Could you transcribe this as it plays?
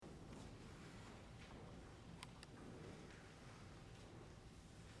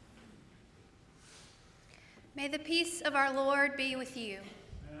May the peace of our Lord be with you.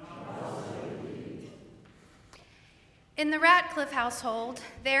 In the Ratcliffe household,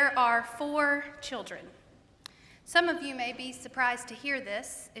 there are 4 children. Some of you may be surprised to hear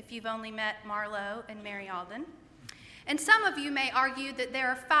this if you've only met Marlo and Mary Alden. And some of you may argue that there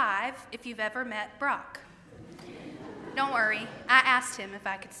are 5 if you've ever met Brock. Don't worry, I asked him if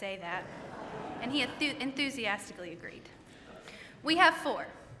I could say that, and he enthusiastically agreed. We have 4.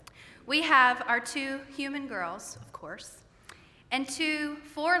 We have our 2 human girls, of course, and 2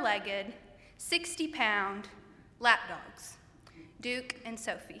 4-legged, 60-pound lapdogs, Duke and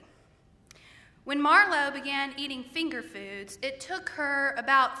Sophie. When Marlo began eating finger foods, it took her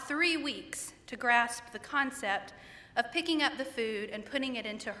about 3 weeks to grasp the concept of picking up the food and putting it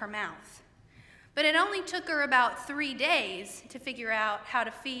into her mouth. But it only took her about 3 days to figure out how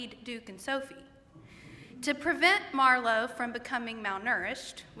to feed Duke and Sophie. To prevent Marlo from becoming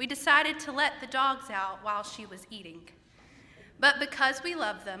malnourished, we decided to let the dogs out while she was eating. But because we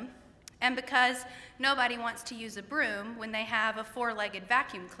love them, and because nobody wants to use a broom when they have a 4-legged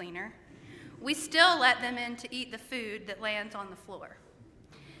vacuum cleaner, we still let them in to eat the food that lands on the floor.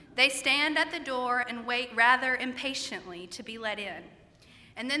 They stand at the door and wait rather impatiently to be let in,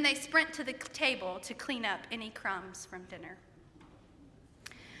 and then they sprint to the table to clean up any crumbs from dinner.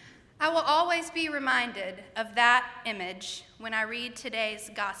 I will always be reminded of that image when I read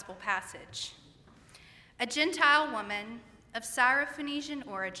today's gospel passage. A Gentile woman of Syrophoenician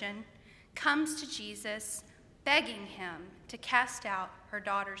origin comes to Jesus, begging him to cast out her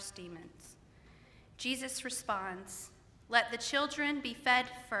daughter's demons. Jesus responds, "Let the children be fed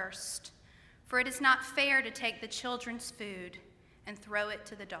first, for it is not fair to take the children's food and throw it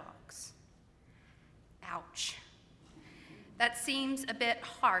to the dogs." Ouch. That seems a bit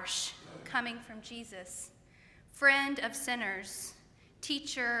harsh coming from Jesus, friend of sinners,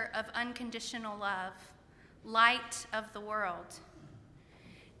 teacher of unconditional love, light of the world.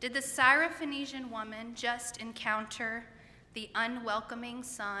 Did the Syrophoenician woman just encounter the unwelcoming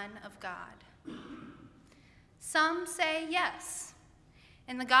Son of God? Some say yes.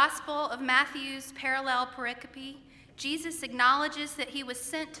 In the Gospel of Matthew's parallel pericope, Jesus acknowledges that he was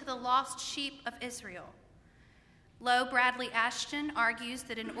sent to the lost sheep of Israel. Lowe Bradley Ashton argues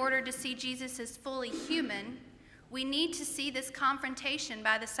that in order to see Jesus as fully human, we need to see this confrontation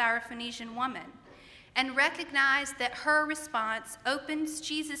by the Syrophoenician woman and recognize that her response opens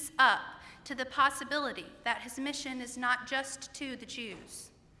Jesus up to the possibility that his mission is not just to the Jews.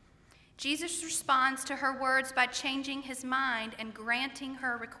 Jesus responds to her words by changing his mind and granting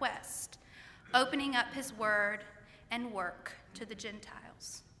her request, opening up his word and work to the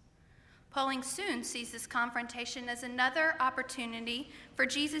Gentiles. Pauline soon sees this confrontation as another opportunity for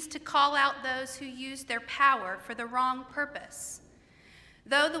Jesus to call out those who use their power for the wrong purpose.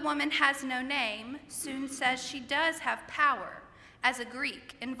 Though the woman has no name, Soon says she does have power as a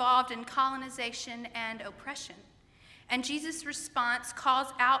Greek involved in colonization and oppression. And Jesus' response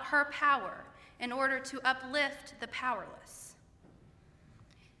calls out her power in order to uplift the powerless.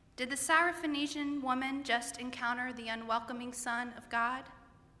 Did the Syrophoenician woman just encounter the unwelcoming Son of God?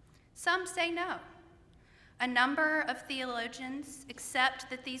 Some say no. A number of theologians accept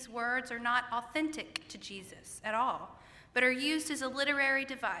that these words are not authentic to Jesus at all, but are used as a literary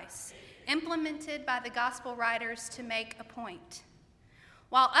device, implemented by the gospel writers to make a point.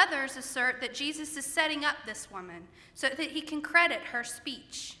 While others assert that Jesus is setting up this woman so that he can credit her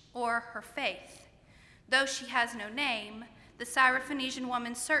speech or her faith. Though she has no name, the Syrophoenician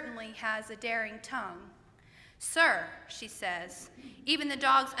woman certainly has a daring tongue. "Sir," she says, "even the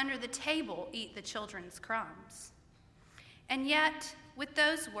dogs under the table eat the children's crumbs." And yet, with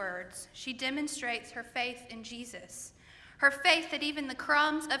those words, she demonstrates her faith in Jesus, her faith that even the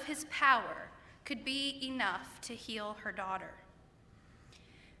crumbs of his power could be enough to heal her daughter.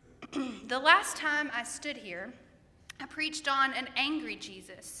 The last time I stood here, I preached on an angry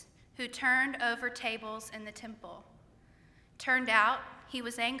Jesus who turned over tables in the temple. Turned out, he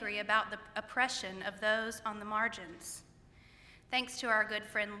was angry about the oppression of those on the margins. Thanks to our good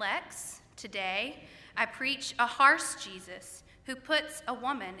friend Lex, today I preach a harsh Jesus who puts a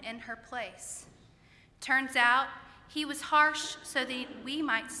woman in her place. Turns out, he was harsh so that we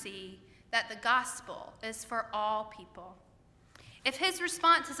might see that the gospel is for all people. If his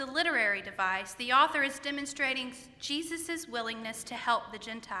response is a literary device, the author is demonstrating Jesus' willingness to help the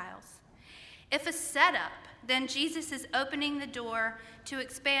Gentiles. If a setup, then Jesus is opening the door to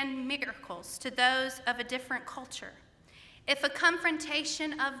expand miracles to those of a different culture. If a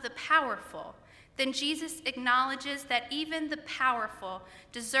confrontation of the powerful, then Jesus acknowledges that even the powerful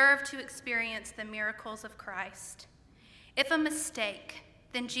deserve to experience the miracles of Christ. If a mistake,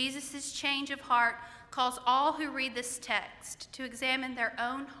 then Jesus' change of heart calls all who read this text to examine their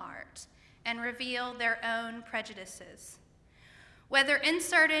own heart and reveal their own prejudices. Whether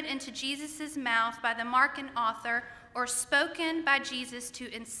inserted into Jesus' mouth by the Markan author or spoken by Jesus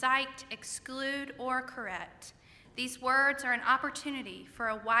to incite, exclude, or correct, these words are an opportunity for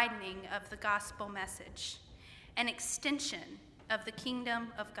a widening of the gospel message, an extension of the kingdom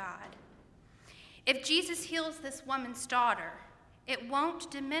of God. If Jesus heals this woman's daughter, it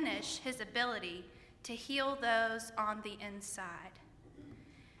won't diminish his ability to heal those on the inside.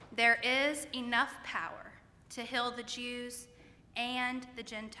 There is enough power to heal the Jews and the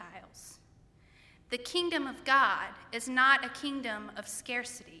Gentiles. The kingdom of God is not a kingdom of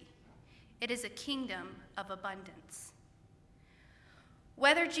scarcity. It is a kingdom of abundance.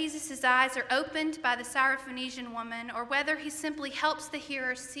 Whether Jesus' eyes are opened by the Syrophoenician woman or whether he simply helps the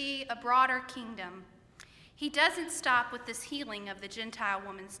hearer see a broader kingdom, he doesn't stop with this healing of the Gentile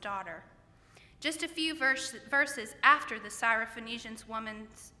woman's daughter. Just a few verses after the Syrophoenician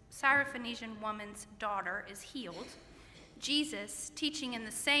woman's daughter is healed, Jesus, teaching in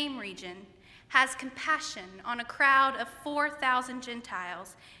the same region, has compassion on a crowd of 4,000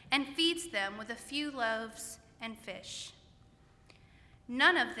 Gentiles and feeds them with a few loaves and fish.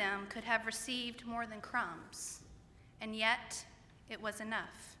 None of them could have received more than crumbs, and yet it was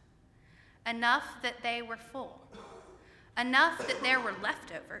enough. Enough that they were full. Enough that there were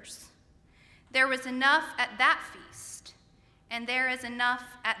leftovers. There was enough at that feast, and there is enough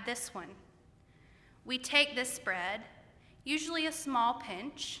at this one. We take this bread, usually a small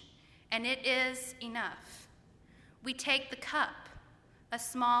pinch, and it is enough. We take the cup, a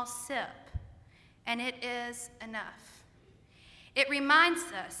small sip, and it is enough. It reminds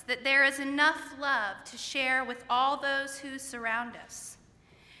us that there is enough love to share with all those who surround us.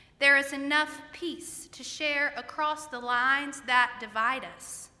 There is enough peace to share across the lines that divide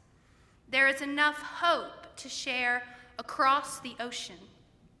us. There is enough hope to share across the ocean.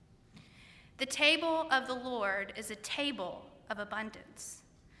 The table of the Lord is a table of abundance.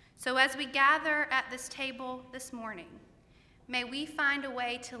 So as we gather at this table this morning, may we find a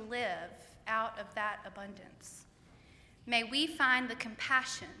way to live out of that abundance. May we find the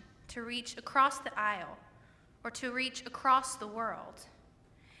compassion to reach across the aisle or to reach across the world.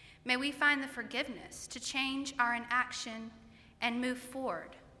 May we find the forgiveness to change our inaction and move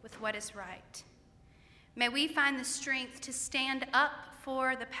forward with what is right. May we find the strength to stand up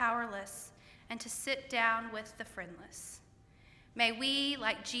for the powerless and to sit down with the friendless. May we,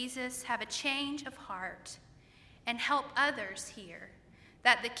 like Jesus, have a change of heart and help others hear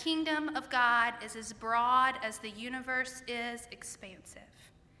that the kingdom of God is as broad as the universe is expansive.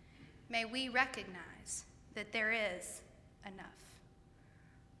 May we recognize that there is enough.